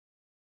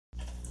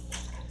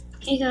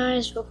Hey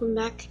guys, welcome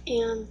back,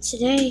 and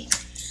today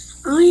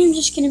I am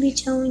just going to be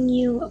telling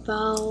you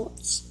about...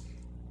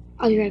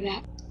 I'll be right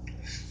back.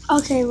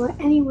 Okay, well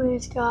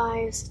anyways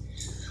guys,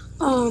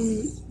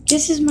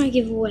 this is my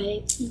giveaway.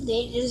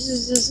 This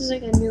is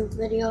like a new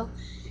video.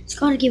 It's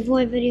called a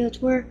giveaway video.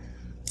 It's where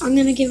I'm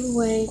going to give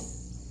away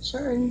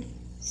certain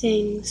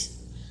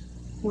things.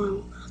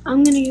 Wow.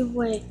 I'm going to give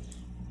away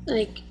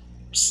like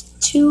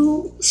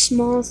 2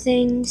 small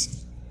things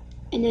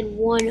and then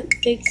 1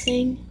 big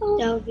thing.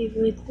 That would be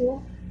really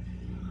cool.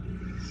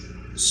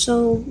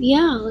 So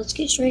yeah, let's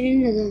get straight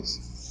into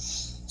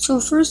this.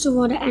 So first of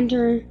all, to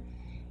enter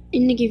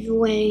in the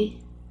giveaway,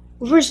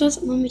 well, first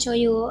let me tell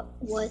you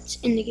what's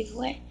in the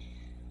giveaway.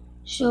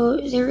 So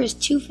there is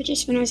 2 fidget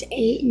spinners,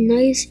 a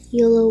nice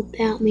yellow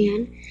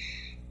Batman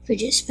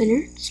fidget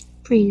spinner, it's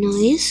pretty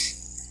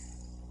nice,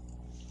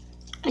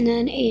 and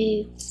then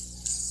a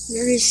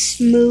very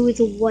smooth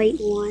white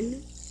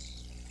one,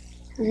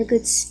 has a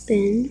good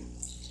spin,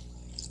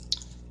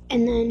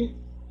 and then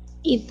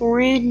a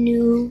brand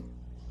new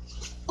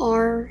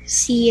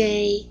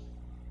RCA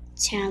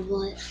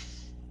tablet.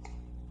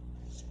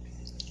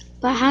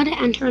 But how to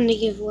enter in the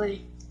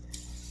giveaway?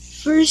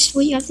 First,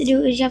 what you have to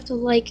do is you have to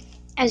like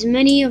as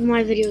many of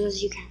my videos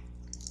as you can.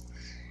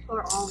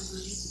 Or all of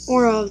them.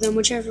 Or all of them,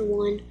 whichever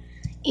one.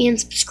 And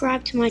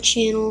subscribe to my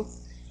channel.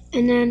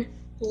 And then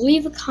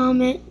leave a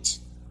comment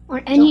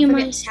on any of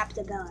my... Don't forget to tap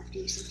the bell after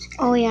you subscribe.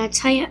 Oh yeah,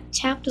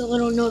 tap the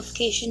little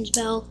notifications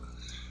bell.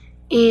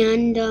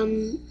 And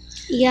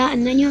yeah,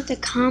 and then you have to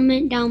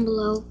comment down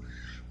below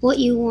what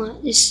you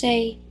want. Just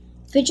say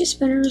fidget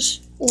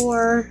spinners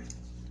or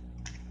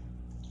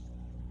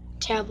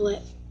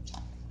tablet.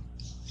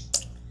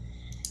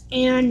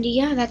 And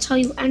yeah, that's how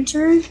you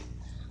enter.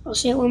 I'll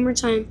say it one more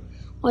time.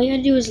 All you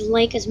gotta do is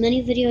like as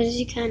many videos as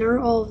you can, or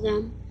all of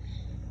them.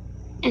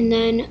 And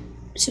then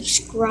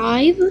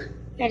subscribe. You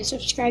gotta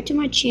subscribe to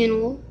my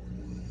channel.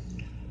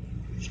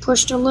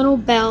 Push the little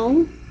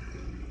bell.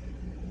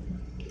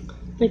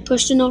 Like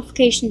push the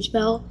notifications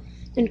bell.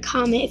 Then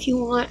comment if you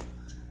want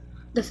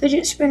the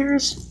fidget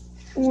spinners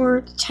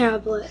or the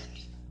tablet.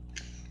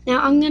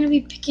 Now I'm gonna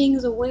be picking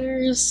the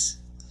winners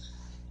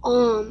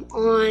on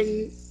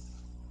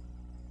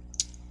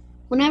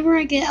whenever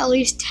I get at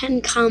least 10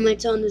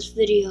 comments on this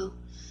video.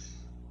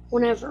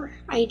 Whenever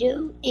I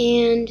do.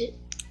 And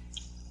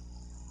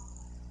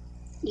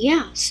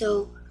yeah,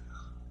 so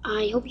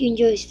I hope you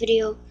enjoy this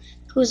video.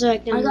 Please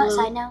like down below.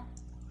 Side now.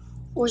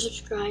 Or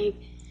subscribe.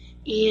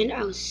 And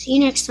I will see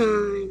you next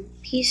time.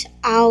 Peace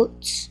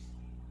out,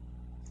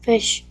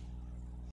 fish.